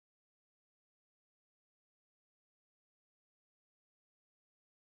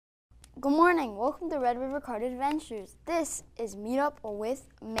Good morning. Welcome to Red River Card Adventures. This is Meetup with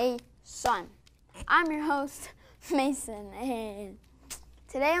Mason. I'm your host, Mason, and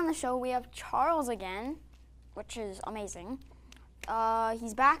today on the show we have Charles again, which is amazing.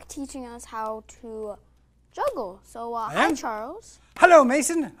 He's back teaching us how to juggle. So, hi, Charles. Hello,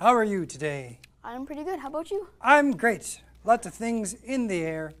 Mason. How are you today? I'm pretty good. How about you? I'm great. Lots of things in the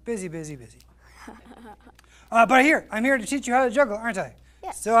air. Busy, busy, busy. But I'm here to teach you how to juggle, aren't I?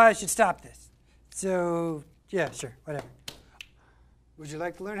 Yes. So I should stop this. So, yeah, sure, whatever. Would you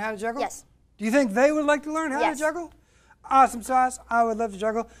like to learn how to juggle? Yes. Do you think they would like to learn how to juggle? Awesome sauce. I would love to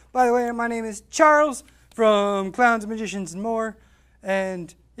juggle. By the way, my name is Charles from Clowns, Magicians, and More.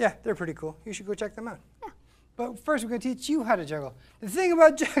 And, yeah, they're pretty cool. You should go check them out. Yeah. But first, we're going to teach you how to juggle. The thing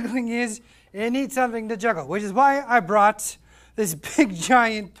about juggling is you need something to juggle, which is why I brought this big,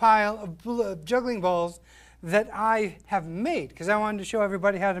 giant pile of juggling balls that I have made, because I wanted to show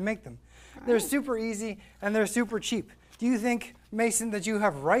everybody how to make them. They're super easy, and they're super cheap. Do you think, Mason, that you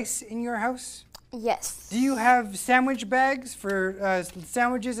have rice in your house? Yes. Do you have sandwich bags for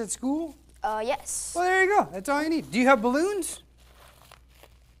sandwiches at school? Yes. Well, there you go. That's all you need. Do you have balloons?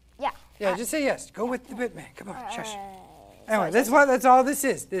 Yeah. Yeah, just say yes. Go with the bit, man. Come on, shush. sorry, Anyway, that's all this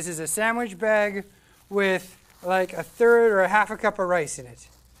is. This is a sandwich bag with like a third or a half a cup of rice in it.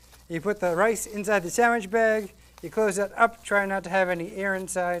 You put the rice inside the sandwich bag. You close that up. Try not to have any air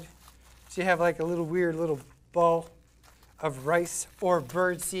inside. So you have like a little weird little ball of rice or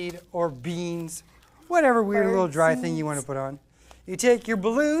birdseed or beans, whatever weird little dry thing you want to put on. You take your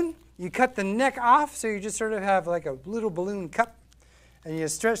balloon. You cut the neck off, so you just sort of have like a little balloon cup. And you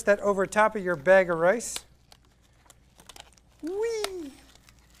stretch that over top of your bag of rice. Whee!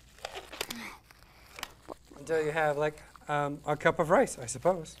 Until you have like a cup of rice, I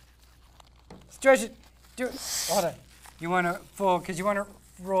suppose. Stretch it. Do it. Hold on. You want to because you want to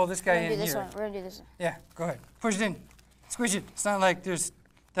roll this guy in here. We're going to do this one. Yeah, go ahead. Push it in. Squish it. It's not like there's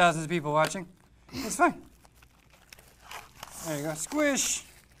thousands of people watching. It's fine. There you go. Squish.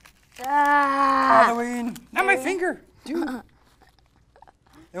 All the way in. Not my finger. Dude. Then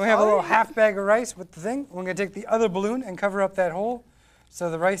we have a little half bag of rice with the thing. We're going to take the other balloon and cover up that hole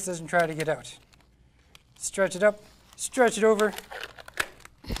so the rice doesn't try to get out. Stretch it up. Stretch it over.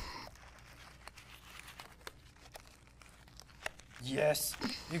 Yes,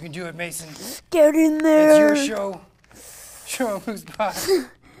 you can do it, Mason. Get in there. It's your show. Show 'em who's boss.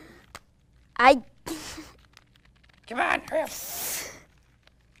 Come on, hurry up. This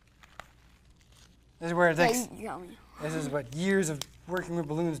is where it takes. This is what years of working with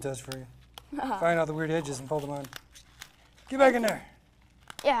balloons does for you. Find all the weird edges and pull them on. Get back in there.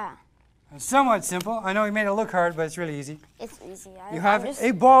 Yeah. It's somewhat simple. I know we made it look hard, but it's really easy. It's easy. You have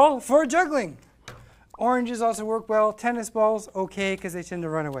a ball for juggling. Oranges also work well. Tennis balls, okay, because they tend to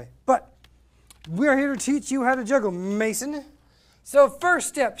run away. But we're here to teach you how to juggle, Mason. So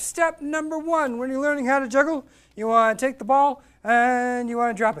first step number one, when you're learning how to juggle, you want to take the ball and you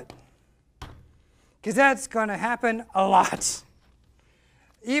want to drop it. Because that's going to happen a lot.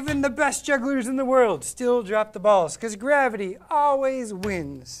 Even the best jugglers in the world still drop the balls because gravity always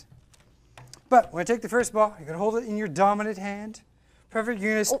wins. But when I take the first ball, you're going to hold it in your dominant hand. Perfect.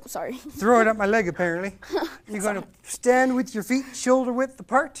 You're going to throw it up my leg, apparently. You're going to stand with your feet shoulder width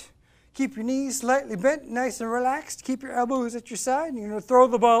apart. Keep your knees slightly bent, nice and relaxed. Keep your elbows at your side. And you're going to throw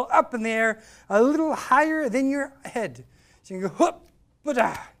the ball up in the air a little higher than your head. So you can go, whoop,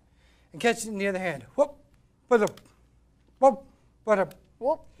 ba-da, and catch it in the other hand. Whoop, ba-da, whoop, ba-da.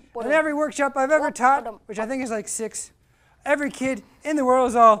 In every workshop I've ever taught, which I think is like 6, every kid in the world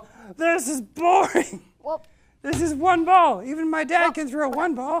is all, this is boring. This is one ball. Even my dad can throw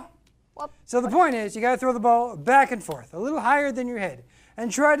one ball. So the point is, you got to throw the ball back and forth, a little higher than your head,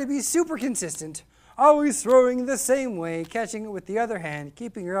 and try to be super consistent, always throwing the same way, catching it with the other hand,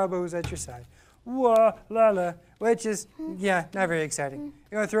 keeping your elbows at your side. Wah, la, la, which is, yeah, not very exciting.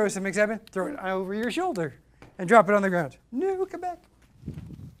 You want to throw some excitement? Throw it over your shoulder and drop it on the ground. No, come back.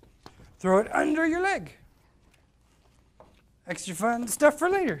 Throw it under your leg. Extra fun stuff for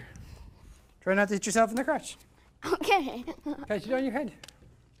later. Try not to hit yourself in the crotch. Okay. Catch it on your head.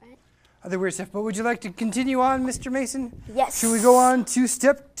 Other weird stuff. But would you like to continue on, Mr. Mason? Yes. Should we go on to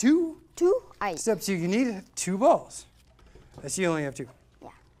step 2? 2? Step 2, you need 2 balls. That's you only have 2. Yeah.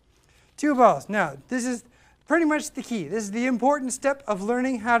 2 balls. Now, this is pretty much the key. This is the important step of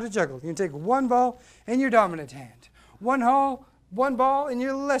learning how to juggle. You can take 1 ball in your dominant hand. 1 ball in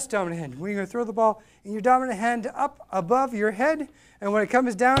your less dominant hand. When you're going to throw the ball in your dominant hand up above your head, and when it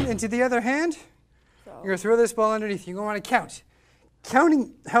comes down into the other hand, you're going to throw this ball underneath. You're going to want to count.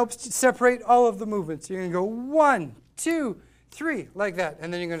 Counting helps to separate all of the movements. You're going to go 1, 2, 3, like that,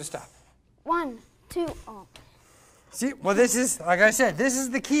 and then you're going to stop. 1, 2. Oh. See, well, this is, like I said, this is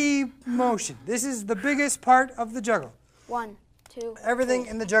the key motion. This is the biggest part of the juggle. 1, 2. Everything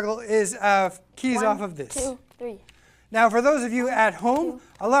in the juggle is keys 1, off of this. 2, 3. Now, for those of you at home,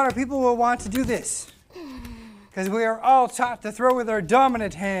 a lot of people will want to do this because we are all taught to throw with our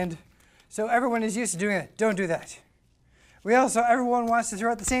dominant hand, so everyone is used to doing it. Don't do that. Everyone wants to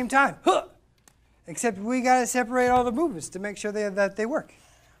throw at the same time, huh! Except we got to separate all the movements to make sure that they work,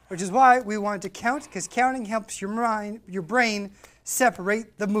 which is why we want to count, because counting helps your brain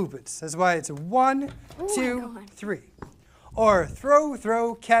separate the movements. That's why it's 1, 2, 3. Or throw,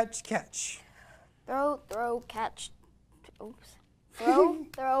 throw, catch, catch. Throw, throw, catch. Oops. Throw,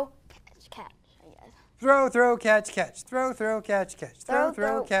 throw, catch, catch. I guess. Throw, throw, catch, catch. Throw, throw, catch, catch. Throw,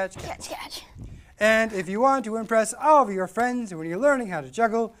 throw, catch, catch. Catch. And if you want to impress all of your friends when you're learning how to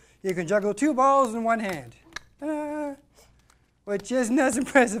juggle, you can juggle 2 balls in one hand. Which isn't as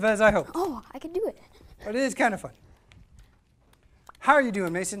impressive as I hoped. Oh, I can do it. But it is kind of fun. How are you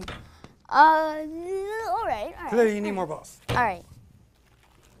doing, Mason? All right. Clearly you need more balls. All right.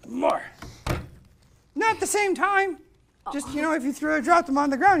 More. Not at the same time. Just, if you drop them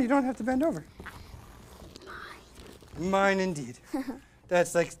on the ground, you don't have to bend over. Mine indeed.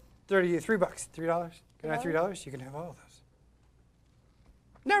 That's like $3. $3. Can I have $3? You can have all of those.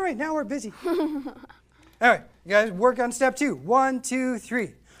 Not right now, we're busy. All right, you guys work on step 2. 1, 2,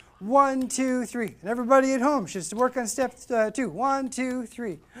 3. 1, 2, 3. And everybody at home should work on step 2. 1, 2,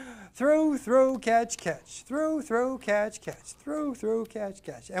 3. Throw, throw, catch, catch. Throw, throw, catch, catch. Throw, throw, catch,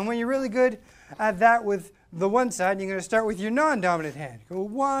 catch. And when you're really good at that with the one side, you're going to start with your non-dominant hand. Go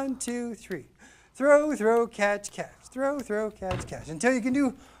 1, 2, 3. Throw, throw, catch, catch. Throw, throw, catch, catch. Until you can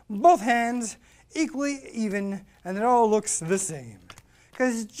do both hands equally even, and it all looks the same.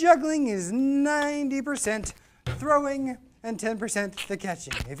 Because juggling is 90% throwing and 10% the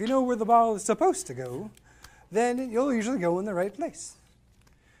catching. If you know where the ball is supposed to go, then you'll usually go in the right place.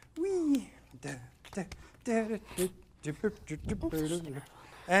 Whee!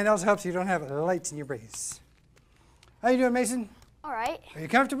 And it also helps you don't have lights in your brace. How you doing, Mason? All right. Are you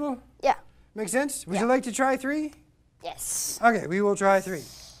comfortable? Yeah. Makes sense? Would you like to try 3? Yes. Okay, we will try 3.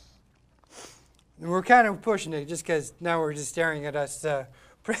 And we're kind of pushing it just because now we're just staring at us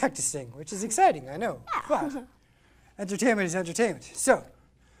practicing, which is exciting, I know. But entertainment is entertainment. So,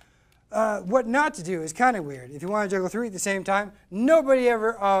 what not to do is kind of weird. If you want to juggle 3 at the same time, nobody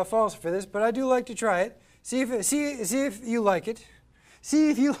ever falls for this, but I do like to try it. See if you like it.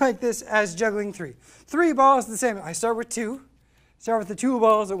 See if you like this as juggling 3. 3 balls at the same time. I start with 2. Start with the 2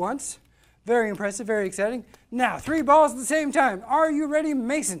 balls at once. Very impressive, very exciting. Now, 3 balls at the same time. Are you ready,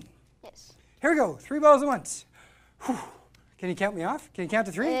 Mason? Yes. Here we go. 3 balls at once. Whew. Can you count me off? Can you count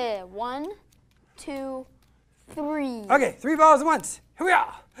to 3? 1, 2, 3. Okay, 3 balls at once. Here we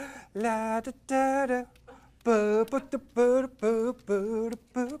are. La da da da. Ba ba da ba da ba ba da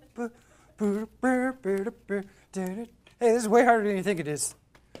ba ba. Ba ba ba da ba da da. Hey, this is way harder than you think it is.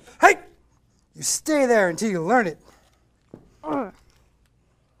 Hey! You stay there until you learn it.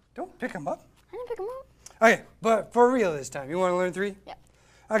 Don't pick them up. I didn't pick them up. Okay, but for real this time. You want to learn 3? Yep.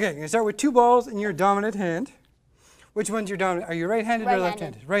 Okay, you're going to start with 2 balls in your dominant hand. Which one's your dominant? Are you right-handed or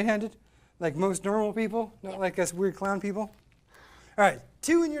left-handed? Right-handed? Like most normal people? Not like us weird clown people? All right,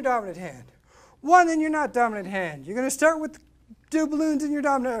 2 in your dominant hand. 1 in your not dominant hand. You're going to start with 2 balloons in your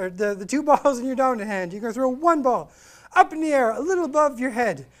dominant, or the 2 balls in your dominant hand. You're going to throw 1 ball up in the air, a little above your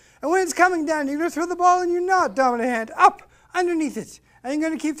head. And when it's coming down, you're going to throw the ball in your not dominant hand up underneath it. And you're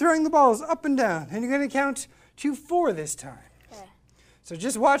going to keep throwing the balls up and down. And you're going to count to 4 this time. Okay. So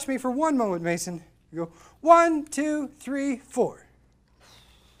just watch me for 1 moment, Mason. You go 1, 2, 3, 4.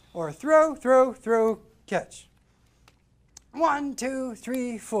 Or throw, throw, throw, catch. 1, 2,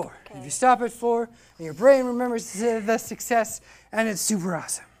 3, 4. Okay. If you stop at 4, and your brain remembers the success, and it's super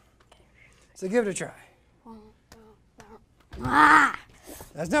awesome. Okay. So give it a try. Ah!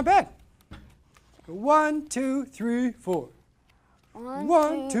 That's not bad. 1, 2, 3, 4.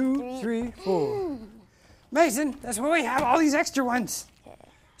 1, 2, 3, 4. Mason, that's why we have all these extra ones.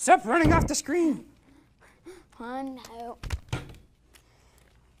 Okay. Stop running off the screen. 1, 2.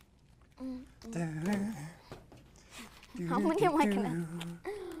 How many am I gonna?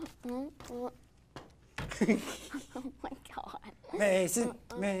 Oh my God. Mason,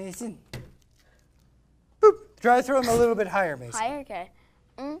 Mason. Boop. Try to throw them a little bit higher, Mason. Higher, okay.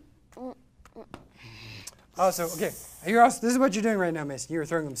 Also, okay. This is what you're doing right now, Mason. You're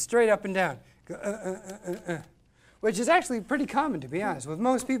throwing them straight up and down. Go, which is actually pretty common, to be honest. With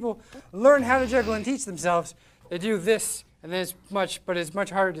most people learn how to juggle and teach themselves, they do this, and then it's much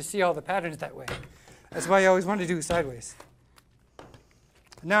harder to see all the patterns that way. That's why you always want to do sideways.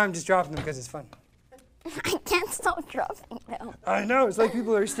 Now I'm just dropping them because it's fun. I can't stop dropping them. I know, it's like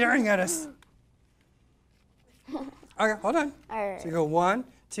people are staring at us. Okay, hold on. All right. So you go 1,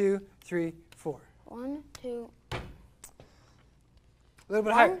 2, 3, 4. 1, 2. A little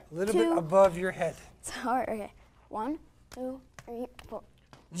bit higher, a little bit 2. above your head. Sorry. Okay. 1, 2, 3, 4.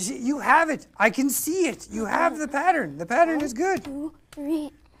 You see, you have it. I can see it. You have the pattern. The pattern is good. 2,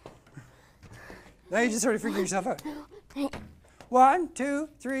 3. Now you just sort of figure yourself out. 1, 2,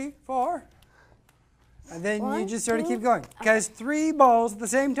 3, 4. And then you 1, just sort of 2. keep going. Because 3 balls at the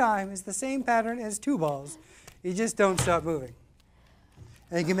same time is the same pattern as 2 balls. You just don't stop moving.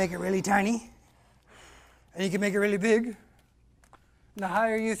 And you can make it really tiny. And you can make it really big. And the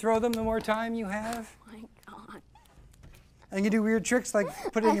higher you throw them, the more time you have. Oh my God. And you do weird tricks like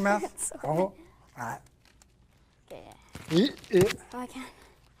put it in your mouth. So Oh. Ah. Yeah. Eh. Oh, I can.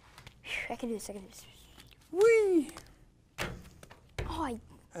 I can do this. I can do this. Whee! Oh,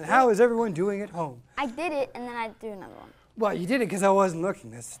 And how is everyone doing at home? I did it, and then I do another one. Well, you did it because I wasn't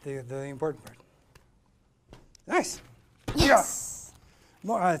looking. That's the important part. Nice. Yes. Yeah.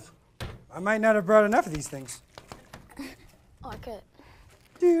 More. I might not have brought enough of these things. Oh, I could.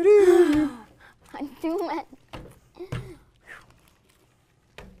 Doo-doo-doo-doo. I do, man.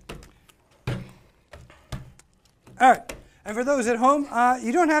 All right. And for those at home,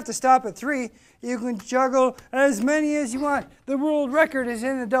 you don't have to stop at 3. You can juggle as many as you want. The world record is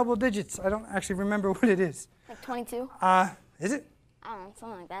in the double digits. I don't actually remember what it is. Like 22? Is it? I don't know,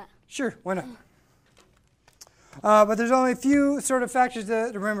 something like that. Sure, why not? But there's only a few sort of factors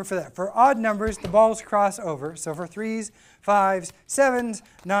to remember for that. For odd numbers, the balls cross over. So for 3s, 5s, 7s,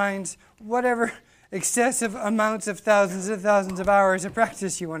 9s, whatever excessive amounts of thousands and thousands of hours of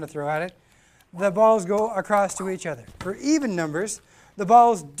practice you want to throw at it, the balls go across to each other. For even numbers, the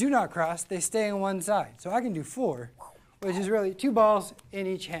balls do not cross, they stay on one side. So I can do 4, which is really 2 balls in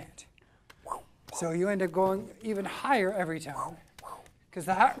each hand. So you end up going even higher every time, because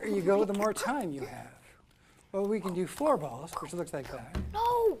the higher you go, the more time you have. But we can do 4 balls, which looks like that,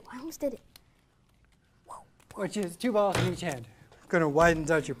 No, I almost did it. which is 2 balls in each hand. Gonna widen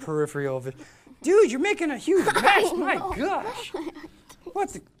out your peripheral of it. Dude, you're making a huge mess, my gosh. What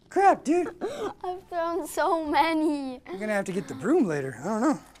the crap, dude? I've thrown so many. You're gonna have to get the broom later. I don't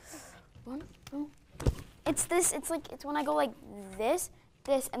know. 1, 2. It's this. It's when I go like this,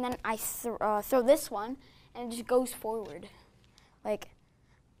 and then I throw this one, and it just goes forward, like.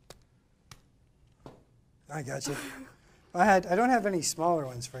 I got you. I don't have any smaller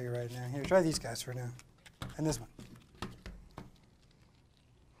ones for you right now. Here, try these guys for now, and this one.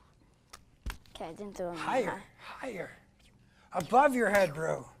 Okay, I didn't throw them. Higher, higher, above your head,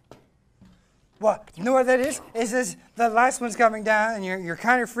 bro. What? You know what that is? Is this the last one's coming down, and you're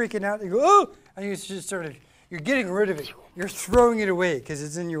kind of freaking out. You go, oh, and you just sort of you're getting rid of it. You're throwing it away because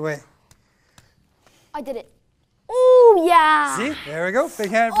it's in your way. I did it. Oh yeah. See? There we go. Big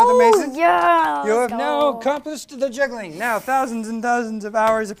hand for the Mason. Yeah. You have let's now go. accomplished the juggling. Now, thousands and thousands of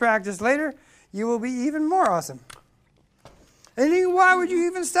hours of practice later, you will be even more awesome. And why would you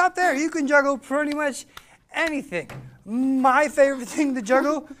even stop there? You can juggle pretty much anything. My favorite thing to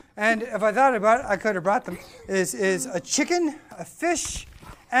juggle, and if I thought about it, I could have brought them, is a chicken, a fish,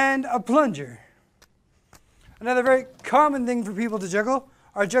 and a plunger. Another very common thing for people to juggle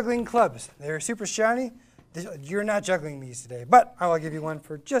are juggling clubs. They're super shiny. You're not juggling these today, but I will give you one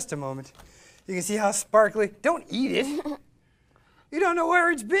for just a moment. You can see how sparkly. Don't eat it. You don't know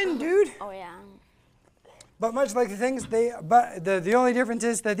where it's been, dude. Oh yeah. But much like the things, the only difference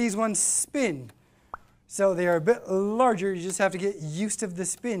is that these ones spin. So they are a bit larger. You just have to get used to the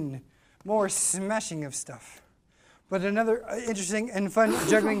spin. More smashing of stuff. But another interesting and fun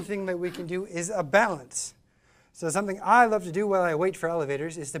juggling thing that we can do is a balance. So something I love to do while I wait for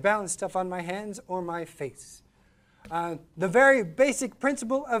elevators is to balance stuff on my hands or my face. The very basic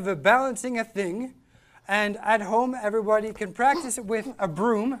principle of balancing a thing, and at home everybody can practice it with a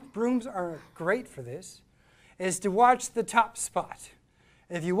broom. Brooms are great for this, is to watch the top spot.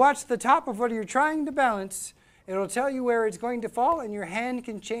 If you watch the top of what you're trying to balance, it'll tell you where it's going to fall, and your hand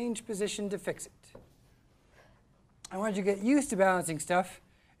can change position to fix it. And once you get used to balancing stuff,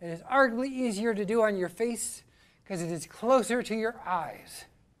 it is arguably easier to do on your face because it is closer to your eyes.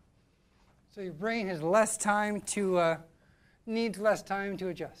 So your brain has less time to, needs less time to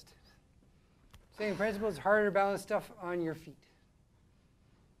adjust. Same principle, it's harder to balance stuff on your feet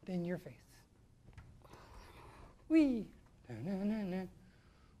than your face. Whee! Na-na-na-na.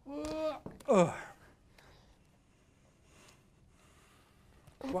 Whoa. Oh.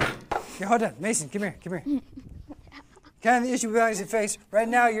 Okay, hold on. Mason, come here, come here. Kind of the issue with balancing your face, right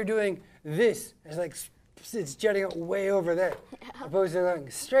now you're doing this. It's like it's jutting out way over there, opposed to going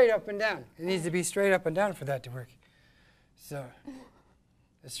straight up and down. It needs to be straight up and down for that to work. So,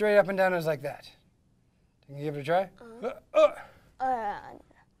 the straight up and down is like that. Can you give it a try?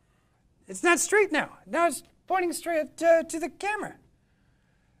 It's not straight now. Now it's pointing straight to the camera.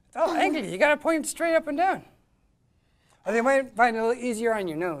 It's all angled. You gotta point straight up and down. Or they might find it a little easier on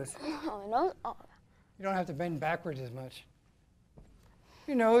your nose. Oh. You don't have to bend backwards as much.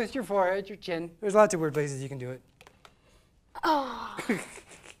 Your nose, your forehead, your chin. There's lots of weird places you can do it. Oh.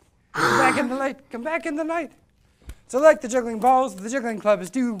 Come back in the light. Come back in the light. So like the juggling balls, the juggling clubs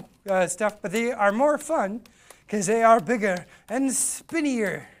do stuff, but they are more fun because they are bigger and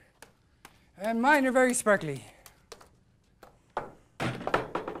spinnier. And mine are very sparkly.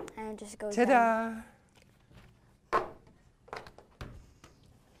 And it just goes down. Ta-da!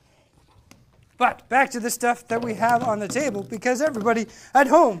 But back to the stuff that we have on the table, because everybody at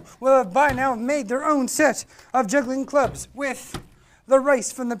home will have by now made their own set of juggling clubs with the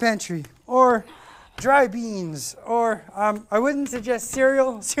rice from the pantry, or dry beans, or I wouldn't suggest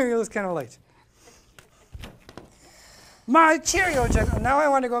cereal. Cereal is kind of light. My Cheerio juggling. Now I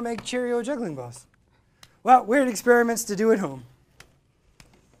want to go make Cheerio juggling balls. Well, weird experiments to do at home.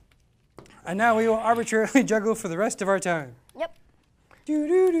 And now we will arbitrarily juggle for the rest of our time. Yep. Do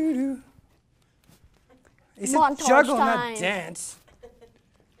do do do. He said Montage juggle, time. not dance.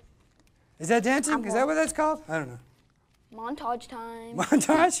 Is that dancing? Is that what that's called? I don't know. Montage time.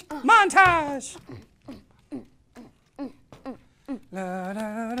 Montage? Montage! La,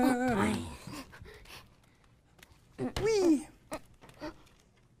 da, da, da. Wee!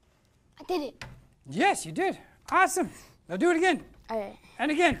 I did it. Yes, you did. Awesome. Now do it again. Okay. And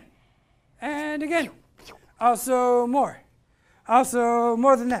again. And again. Also more. Also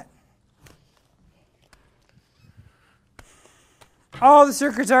more than that. All the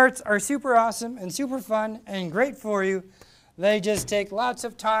circuit arts are super awesome and super fun and great for you. They just take lots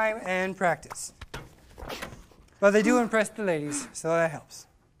of time and practice. But they do impress the ladies, so that helps.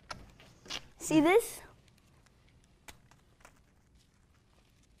 See this?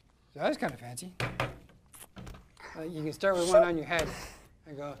 So that's kind of fancy. You can start with one on your head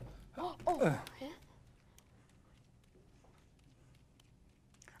and go. Yeah.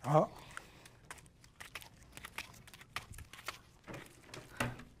 Oh.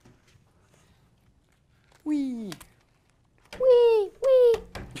 Wee. Wee,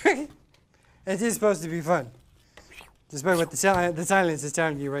 wee. It is supposed to be fun, despite what the silence is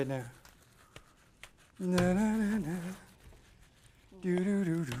telling you right now. Na, na, na, na. Do, do,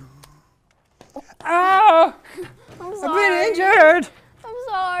 do, do. Ow! I'm I've sorry. been injured! I'm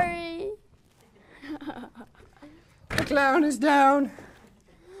sorry. The clown is down.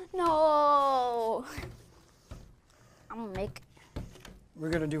 No. I'm gonna make. We're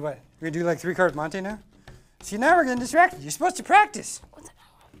gonna do what? We're gonna do like 3-card Monte now? See, now we're getting distracted. You're supposed to practice. What's it?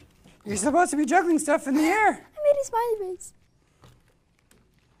 You're supposed to be juggling stuff in the air. I made a smiley face.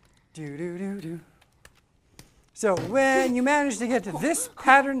 Do, do, do, do. So when you manage to get this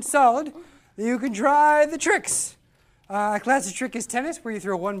pattern solid, you can try the tricks. A classic trick is tennis, where you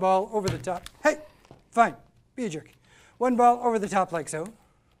throw one ball over the top. Hey, fine, be a jerk. One ball over the top like so.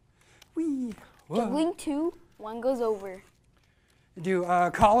 Whee. Whoa. Juggling 2, 1 goes over. You do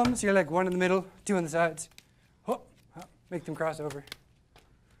columns, you're like 1 in the middle, 2 on the sides. Hop, hop, make them cross over.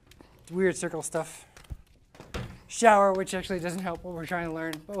 It's weird circle stuff. Shower, which actually doesn't help what we're trying to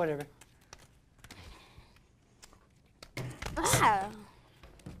learn, but whatever. Ah.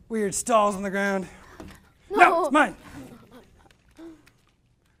 Weird stalls on the ground. No. It's mine.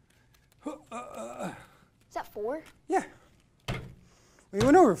 Is that 4? Yeah. We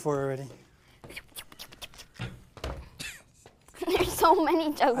went over 4 already. There's so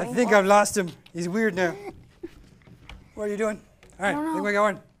many juggling I think balls. I've lost him. He's weird now. What are you doing? All right, don't I think know. we got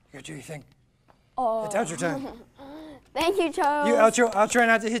one. You gotta do your thing. Oh. It's outro time. Thank you, Charles. You outro. I'll try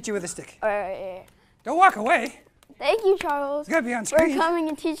not to hit you with a stick. Alright. Don't walk away. Thank you, Charles, You gotta be on for screen. coming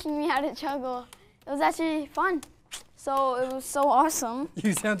and teaching me how to juggle. It was actually fun. So it was so awesome.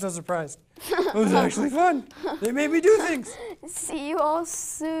 You sound so surprised. It was actually fun. They made me do things. See you all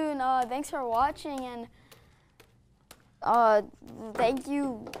soon. Thanks for watching, and thank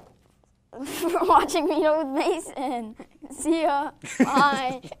you for watching Meet Up with Mason. See ya.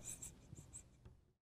 Bye.